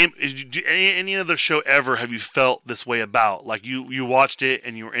 So name any other show ever have you felt this way about? Like you watched it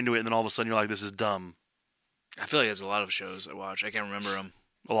and you were into it, and then all of a sudden you're like, this is dumb. I feel like there's a lot of shows I watch. I can't remember them.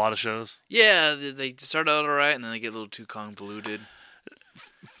 A lot of shows. Yeah, they start out all right, and then they get a little too convoluted.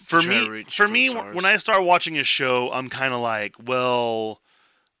 For Try to me, reach for for me, the stars. when I start watching a show, I'm kind of like, well,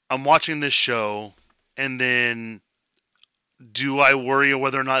 I'm watching this show, and then do I worry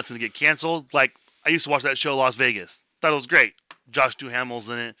whether or not it's going to get canceled? Like, I used to watch that show, Las Vegas. Thought it was great. Josh Duhamel's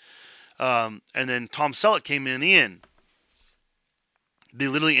in it. And then Tom Selleck came in the end. They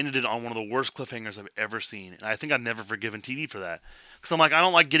literally ended it on one of the worst cliffhangers I've ever seen. And I think I've never forgiven TV for that. Because I'm like, I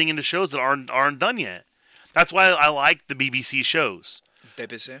don't like getting into shows that aren't done yet. That's why I like the BBC shows.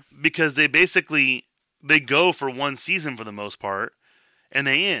 BBC. Because they basically they go for one season for the most part, and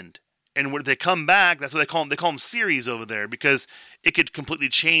they end. And when they come back, that's what they call them. They call them series over there because it could completely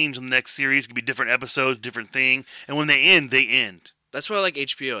change in the next series. It could be different episodes, different thing. And when they end, they end. That's why I like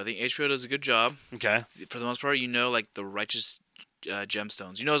HBO. I think HBO does a good job. Okay. For the most part, like the righteous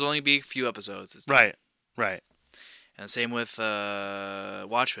gemstones. There's only be a few episodes. It's Right. And same with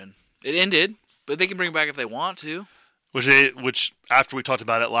Watchmen. It ended, but they can bring it back if they want to. Which after we talked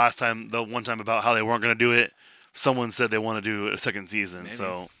about it last time, the one time about how they weren't going to do it, someone said they want to do a second season. Maybe.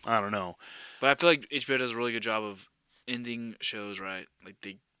 So I don't know. But I feel like HBO does a really good job of ending shows right.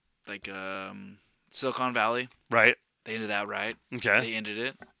 Like Silicon Valley. Right. They ended that right. Okay. They ended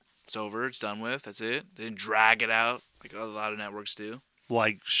it. It's over. It's done with. That's it. They didn't drag it out like a lot of networks do.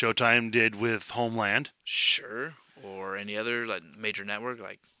 Like Showtime did with Homeland. Sure. Or any other like major network,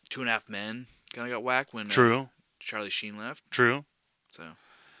 like 2.5 Men kind of got whacked when True. Charlie Sheen left. True. So,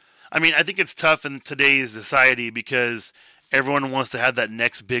 I mean, I think it's tough in today's society because everyone wants to have that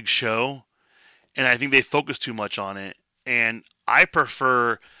next big show, and I think they focus too much on it. And I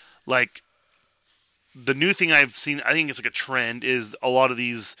prefer, like, the new thing I've seen, I think it's like a trend, is a lot of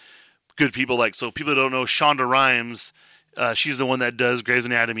these good people, like, so people that don't know, Shonda Rhimes, she's the one that does Grey's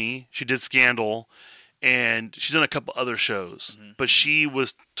Anatomy. She did Scandal, and she's done a couple other shows. Mm-hmm. But she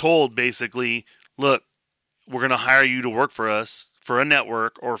was told, basically, look, we're going to hire you to work for us, for a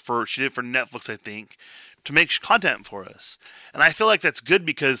network, or she did for Netflix, I think, to make content for us. And I feel like that's good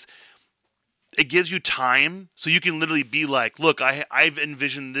because it gives you time, so you can literally be like, look, I've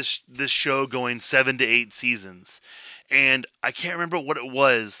envisioned this show going 7 to 8 seasons. And I can't remember what it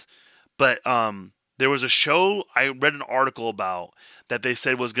was, but there was a show I read an article about that they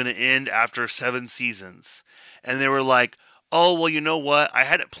said was going to end after 7 seasons. And they were like, oh, well, you know what? I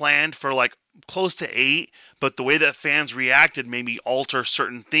had it planned for like close to 8, but the way that fans reacted made me alter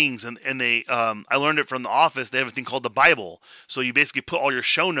certain things. And they, I learned it from The Office. They have a thing called the Bible. So you basically put all your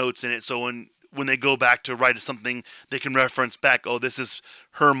show notes in it. So when they go back to write something, they can reference back, oh, this is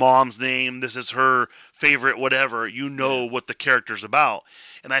her mom's name, this is her favorite, whatever. You know what the character's about.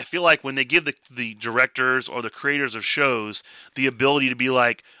 And I feel like when they give the directors or the creators of shows the ability to be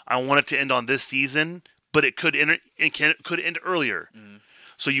like, I want it to end on this season, but it could end earlier. Mm-hmm.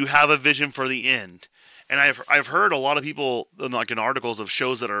 So you have a vision for the end. And I've heard a lot of people, like in articles of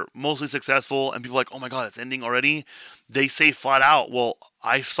shows that are mostly successful, and people are like, oh my God, it's ending already. They say flat out, well,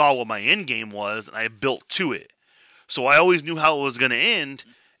 I saw what my end game was, and I built to it. So I always knew how it was going to end.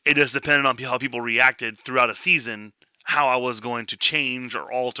 It just depended on how people reacted throughout a season, how I was going to change or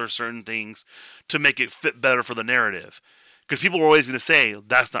alter certain things to make it fit better for the narrative. Because people were always going to say,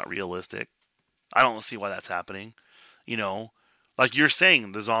 that's not realistic. I don't see why that's happening. You know? Like you're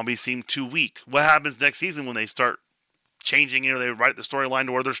saying, the zombies seem too weak. What happens next season when they start changing, they write the storyline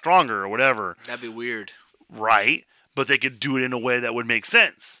to where they're stronger or whatever? That'd be weird. Right, but they could do it in a way that would make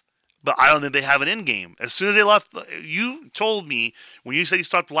sense. But I don't think they have an end game. As soon as they left, you told me, when you said you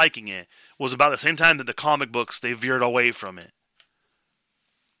stopped liking it, was about the same time that the comic books, they veered away from it.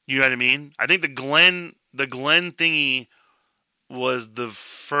 You know what I mean? I think the Glenn thingy was the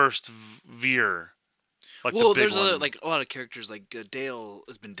first veer. Like there's a lot of characters, like Dale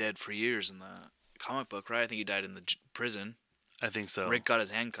has been dead for years in the comic book, right? I think he died in the prison. I think so. Rick got his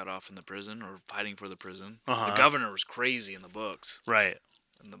hand cut off in the prison, or fighting for the prison. Uh-huh. The governor was crazy in the books. Right.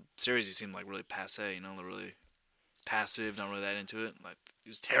 In the series, he seemed like really passe, really passive, not really that into it. Like he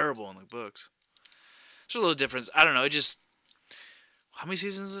was terrible in the books. There's a little difference. I don't know. It just, how many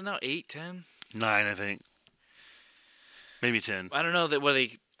seasons is it now? 8, 10? 9, I think. Maybe 10. I don't know. Were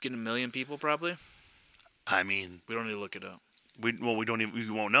they getting 1 million people probably? I mean, we don't need to look it up. We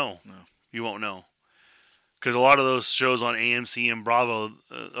won't know. No. You won't know. Because a lot of those shows on AMC and Bravo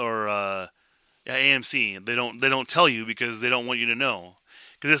AMC, they don't tell you because they don't want you to know.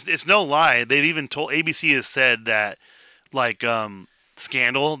 Because it's no lie. They've even told, ABC has said that, like,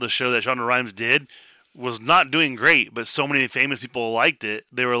 Scandal, the show that Shonda Rhimes did, was not doing great, but so many famous people liked it,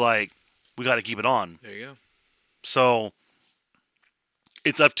 they were like, we got to keep it on. There you go. So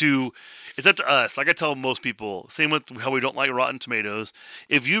it's up to us. Like I tell most people, same with how we don't like Rotten Tomatoes.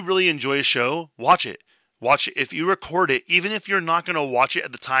 If you really enjoy a show, watch it. Watch it. If you record it, even if you're not going to watch it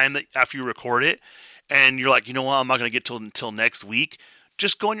at the time that after you record it, and you're like, you know what, I'm not going to get until next week,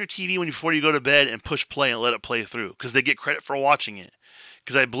 just go on your TV before you go to bed and push play and let it play through, because they get credit for watching it.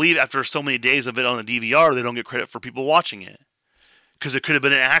 Because I believe after so many days of it on the DVR, they don't get credit for people watching it. Because it could have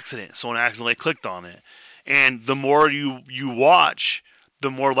been an accident. Someone accidentally clicked on it. And the more you watch,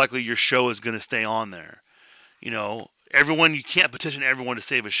 the more likely your show is going to stay on there. You can't petition everyone to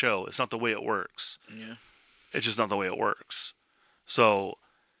save a show. It's not the way it works. Yeah. It's just not the way it works. So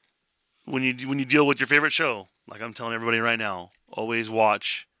when you deal with your favorite show, like I'm telling everybody right now, always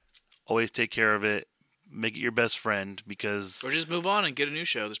watch, always take care of it, make it your best friend because Or just move on and get a new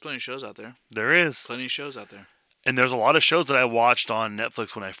show. There's plenty of shows out there. there is. Plenty of shows out there. And there's a lot of shows that I watched on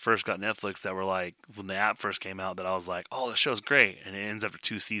Netflix when I first got Netflix that were like, when the app first came out, that I was like, oh, this show's great. And it ends after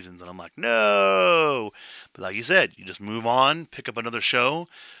 2 seasons. And I'm like, no. But like you said, you just move on, pick up another show,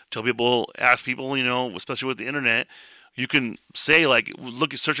 tell people, ask people, especially with the internet, you can say, like,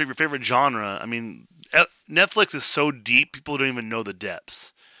 search up your favorite genre. I mean, Netflix is so deep, people don't even know the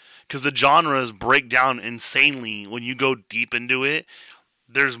depths. Because the genres break down insanely when you go deep into it.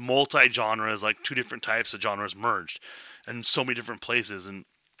 There's multi-genres, like 2 different types of genres merged in so many different places. And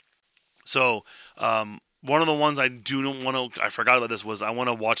so one of the ones I forgot about this, was I want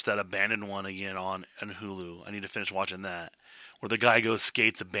to watch that abandoned one again on Hulu. I need to finish watching that, where the guy goes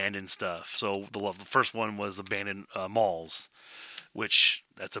skates abandoned stuff. So the first one was abandoned malls, which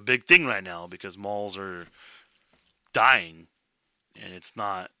that's a big thing right now because malls are dying, and it's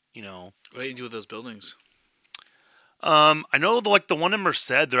not, What do you do with those buildings? I know the one in Merced,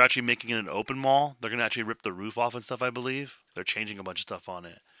 they're actually making it an open mall. They're going to actually rip the roof off and stuff, I believe. They're changing a bunch of stuff on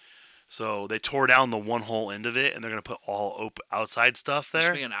it. So they tore down the one whole end of it, and they're going to put all outside stuff there.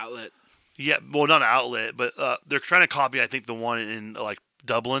 Just make an outlet. Yeah, well, not an outlet, but they're trying to copy, I think, the one in like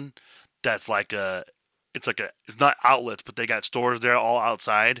Dublin. That's it's not outlets, but they got stores there all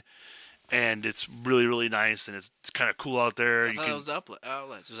outside, and it's really, really nice, and it's kind of cool out there. I thought it was the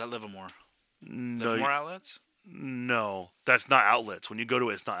outlets. Was that Livermore? No, Livermore outlets? No, that's not outlets. When you go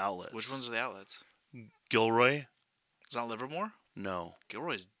to it, it's not outlets. Which ones are the outlets? Gilroy? It's not Livermore? No.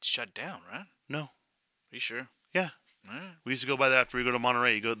 Gilroy's shut down, right? No. Are you sure? Yeah. All right. We used to go by there after we go to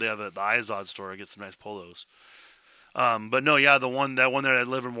Monterey. They have the Izod store. Get some nice polos. But no, yeah, that one there at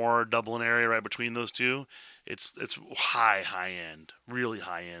Livermore, Dublin area, right between those two, it's high end, really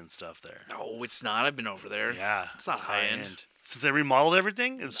high end stuff there. No, it's not. I've been over there. Yeah, it's not high end. Since they remodeled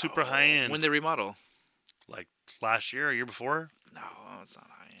everything, it's super high end. When they remodel? Like last year or year before? No, it's not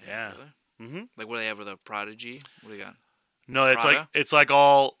high end. Yeah. Really? Mm-hmm. Like what do they have with a Prodigy? What do you got? No, it's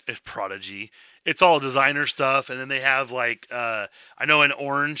all Prodigy. It's all designer stuff, and then they have like I know in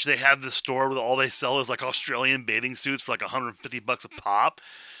Orange they have the store where all they sell is like Australian bathing suits for like $150 a pop,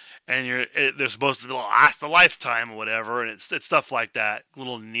 and they're supposed to last a lifetime or whatever, and it's stuff like that,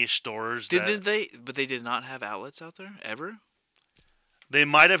 little niche stores. But they did not have outlets out there ever. They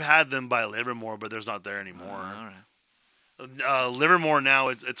might have had them by Livermore, but there's not there anymore. All right. Livermore now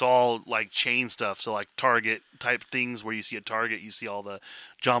it's all like chain stuff, so like Target type things where you see at Target, you see all the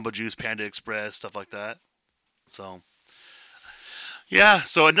Jamba Juice, Panda Express, stuff like that. So yeah,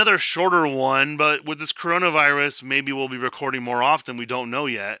 so another shorter one, but with this coronavirus, maybe we'll be recording more often. We don't know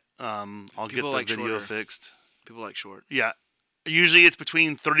yet. I'll get the video fixed. People like short. Yeah. Usually it's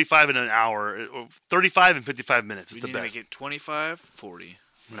between 35 and an hour, 35 and 55 minutes. It's the best. We need to make it 25, 40.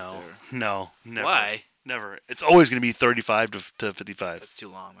 No, never. Why? Never. It's always going to be 35 to 55. That's too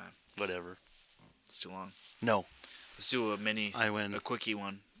long, man. Whatever. It's too long. No. Let's do a I win. A quickie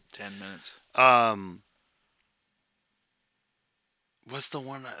one. 10 minutes. What's the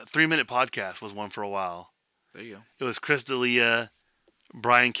one? 3-minute podcast was one for a while. There you go. It was Chris D'Elia,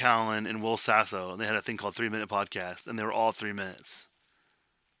 Brian Callen, and Will Sasso. And they had a thing called 3-minute podcast, and they were all 3 minutes.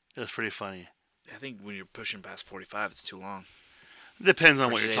 It was pretty funny. I think when you're pushing past 45, it's too long. It depends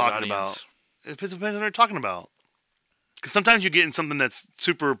on what you're talking about. It depends on what you're talking about. Because sometimes you get in something that's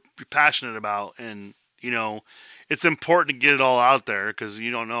super passionate about, and, it's important to get it all out there because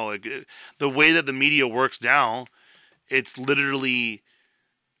you don't know. The way that the media works now, it's literally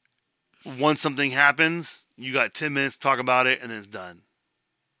once something happens, you got 10 minutes to talk about it, and then it's done.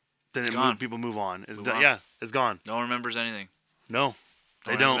 Then people move on. It's done. Yeah, it's gone. No one remembers anything. No,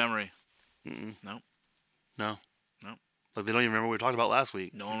 they don't. Memory. Mm-mm. Nope. No. Nope. Like they don't even remember what we talked about last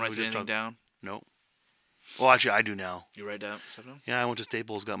week. No one writes anything down. Nope. Well, actually, I do now. You write down stuff down? Yeah, I went to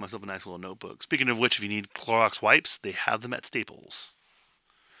Staples, got myself a nice little notebook. Speaking of which, if you need Clorox wipes, they have them at Staples.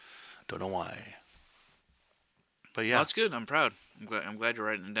 Don't know why. But yeah. Well, that's good. I'm proud. I'm glad you're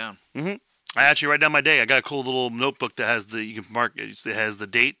writing it down. Mm-hmm. I actually write down my day. I got a cool little notebook that has you can mark. It has the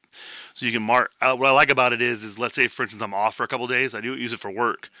date, so you can mark. What I like about it is let's say for instance I'm off for a couple of days. I do use it for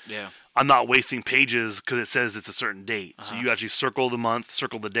work. Yeah. I'm not wasting pages because it says it's a certain date. So you actually circle the month,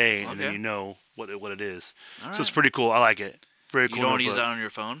 circle the day, and then you know what it is. So it's pretty cool. I like it. Very cool. You don't notebook. use that on your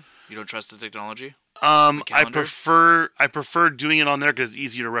phone? You don't trust the technology? I prefer doing it on there because it's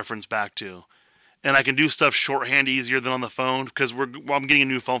easier to reference back to. And I can do stuff shorthand easier than on the phone because I'm getting a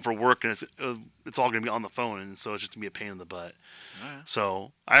new phone for work, and it's all going to be on the phone, and so it's just going to be a pain in the butt. All right.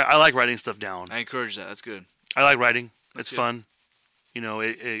 So I like writing stuff down. I encourage that. That's good. I like writing. It's fun.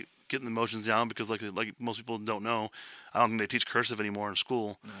 it getting the emotions down because like most people don't know, I don't think they teach cursive anymore in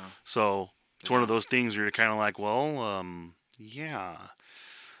school. No. So it's one of those things where you're kind of like, well, yeah,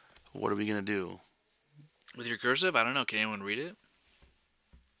 what are we gonna do? With your cursive, I don't know. Can anyone read it?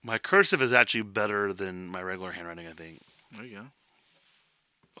 My cursive is actually better than my regular handwriting, I think. There you go.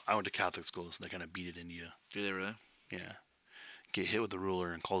 I went to Catholic school, so they kind of beat it into you. Did they really? Yeah. Get hit with a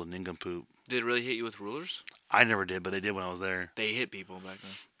ruler and called a nincompoop. Did it really hit you with rulers? I never did, but they did when I was there. They hit people back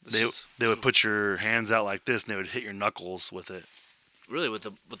then. They would put your hands out like this, and they would hit your knuckles with it. Really, with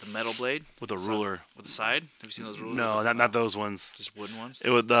the metal blade? With a ruler. With the side? Have you seen those rulers? No, not those ones. Just wooden ones? It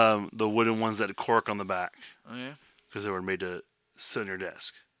was the wooden ones that had cork on the back. Oh, yeah? Because they were made to sit on your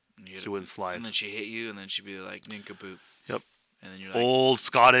desk. So you wouldn't slide. And then she hit you, and then she'd be like, nincompoop. Yep. And then you're like... Old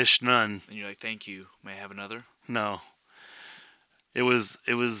Scottish nun. And you're like, thank you. May I have another? No. It was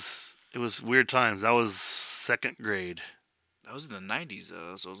weird times. That was second grade. That was in the 90s,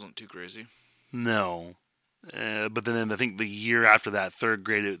 though, so it wasn't too crazy. No. But then I think the year after that, third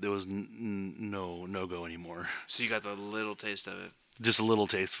grade, there was no go anymore. So you got the little taste of it. Just a little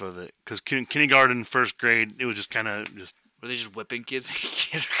taste of it. Because kindergarten, first grade, it was just kind of just... Were they just whipping kids in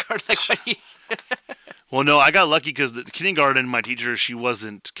kindergarten? Like, what do you... Well, no, I got lucky because the kindergarten, my teacher, she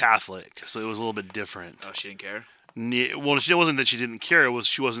wasn't Catholic, so it was a little bit different. Oh, she didn't care? Well, it wasn't that she didn't care. It was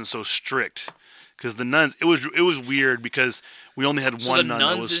she wasn't so strict. Because the nuns, it was weird because we only had one nun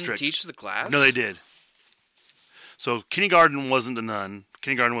that was strict. So the nuns didn't teach the class? No, they did. So kindergarten wasn't a nun.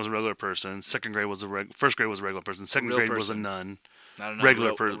 Kindergarten was a regular person. Second grade was first grade was a regular person. Second grade was a nun. Not a nun,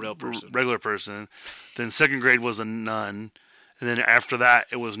 regular real person. Regular person. Then second grade was a nun. And then after that,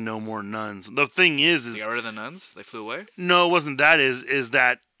 it was no more nuns. The thing is They got rid of the nuns? They flew away? No, it wasn't that. Is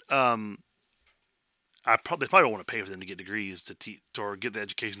that they probably don't want to pay for them to get degrees to teach or get the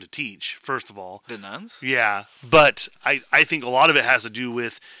education to teach. First of all, the nuns. Yeah, but I think a lot of it has to do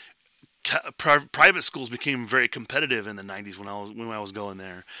with private schools became very competitive in the 90s when I was going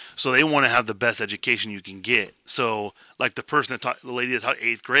there. So they want to have the best education you can get. So like the lady that taught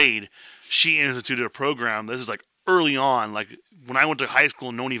 8th grade, she instituted a program. This is like early on. Like when I went to high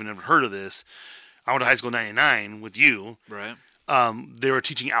school, no one even ever heard of this. I went to high school in 99 with you. Right. They were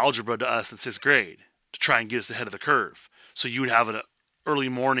teaching algebra to us in 6th grade to try and get us ahead of the curve. So you would have an early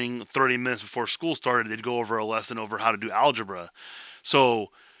morning, 30 minutes before school started, they'd go over a lesson over how to do algebra.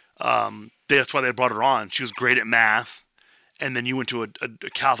 So that's why they brought her on. She was great at math. And then you went to a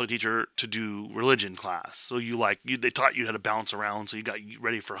Catholic teacher to do religion class. So they taught you how to bounce around, so you got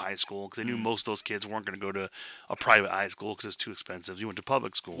ready for high school because they knew most of those kids weren't going to go to a private high school because it's too expensive. You went to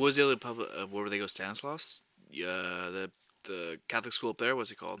public school. What was the other public? Where would they go? Stanislaus? The Catholic school up there. What's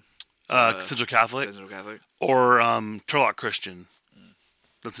it called? Central Catholic. Central Catholic. Or Turlock Christian.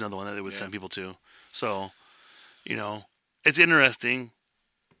 That's another one that they would send people to. So, it's interesting.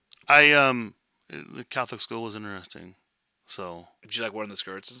 The Catholic school was interesting. So. Did you like wearing the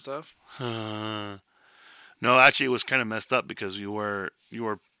skirts and stuff? No, actually, it was kind of messed up because you wore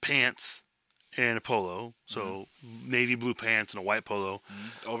pants and a polo. So navy blue pants and a white polo.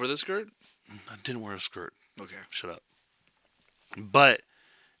 Over the skirt? I didn't wear a skirt. Okay. Shut up. But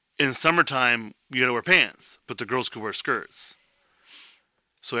in summertime, you had to wear pants, but the girls could wear skirts.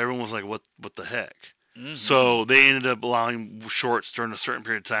 So everyone was like, "What the heck?" Mm-hmm. So they ended up allowing shorts during a certain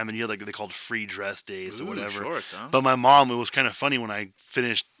period of time, and you had they called free dress days or whatever. Shorts, huh? But my mom, it was kind of funny when I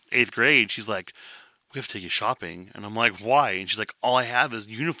finished 8th grade. She's like, "We have to take you shopping," and I'm like, "Why?" And she's like, "All I have is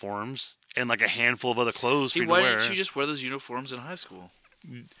uniforms and like a handful of other clothes for you to wear." Why didn't you just wear those uniforms in high school?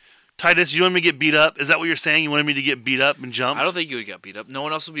 Titus, you want me to get beat up? Is that what you're saying? You wanted me to get beat up and jumped? I don't think you would get beat up. No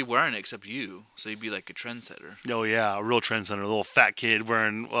one else would be wearing it except you. So you'd be like a trendsetter. Oh, yeah. A real trendsetter. A little fat kid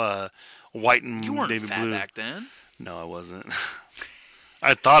wearing white and you weren't navy fat blue. Back then. No, I wasn't.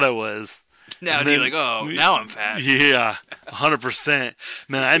 I thought I was. Now you're like, oh, now I'm fat. Yeah, 100%.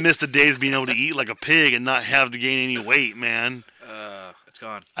 Man, I miss the days being able to eat like a pig and not have to gain any weight, man. It's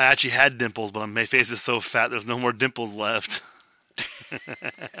gone. I actually had dimples, but my face is so fat there's no more dimples left.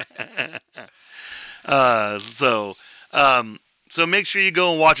 So make sure you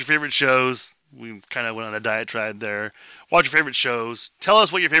go and watch your favorite shows. We kind of went on a diatribe there. Watch your favorite shows. Tell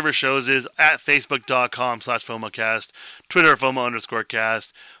us what your favorite shows is at facebook.com/FOMOcast, Twitter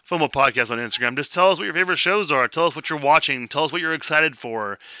FOMO_cast, FOMO Podcast on Instagram. Just tell us what your favorite shows are. Tell us what you're watching. Tell us what you're excited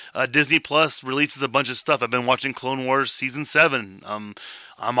for. Disney Plus releases a bunch of stuff. I've been watching Clone Wars Season 7. I'm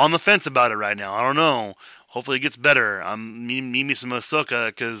on the fence about it right now. I don't know. Hopefully it gets better. Need me some Ahsoka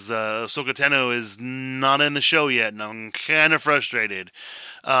because Ahsoka Tano is not in the show yet, and I'm kind of frustrated.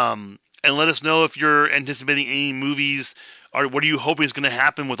 And let us know if you're anticipating any movies, or what are you hoping is going to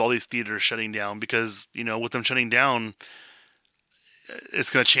happen with all these theaters shutting down? Because, with them shutting down, it's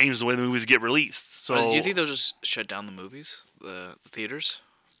going to change the way the movies get released. So, do you think they'll just shut down the movies, the theaters?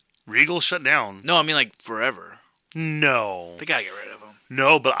 Regal shut down? No, I mean like forever. No. They gotta get rid of them.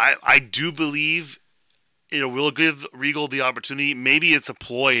 No, but I do believe it will give Regal the opportunity. Maybe it's a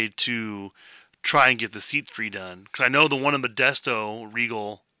ploy to try and get the seats redone. Because I know the one in Modesto,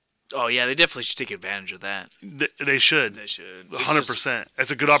 Regal... Oh, yeah, they definitely should take advantage of that. They should. They should. 100%.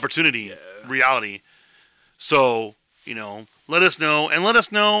 It's a good opportunity. Reality. So, let us know. And let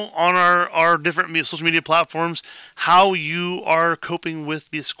us know on our different social media platforms how you are coping with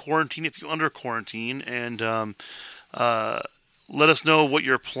this quarantine, if you're under quarantine. And let us know what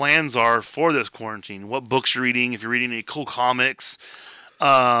your plans are for this quarantine. What books you're reading, if you're reading any cool comics.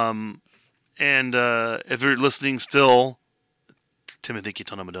 And if you're listening still... Timothy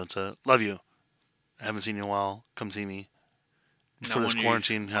Kitona Madonsa, love you. I haven't seen you in a while. Come see me before this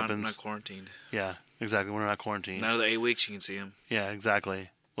quarantine happens. I'm not quarantined. Yeah, exactly. We're not quarantined. Another 8 weeks, you can see him. Yeah, exactly.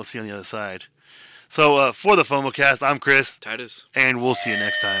 We'll see you on the other side. So for the FOMOcast, I'm Chris. Titus. And we'll see you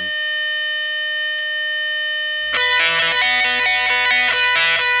next time.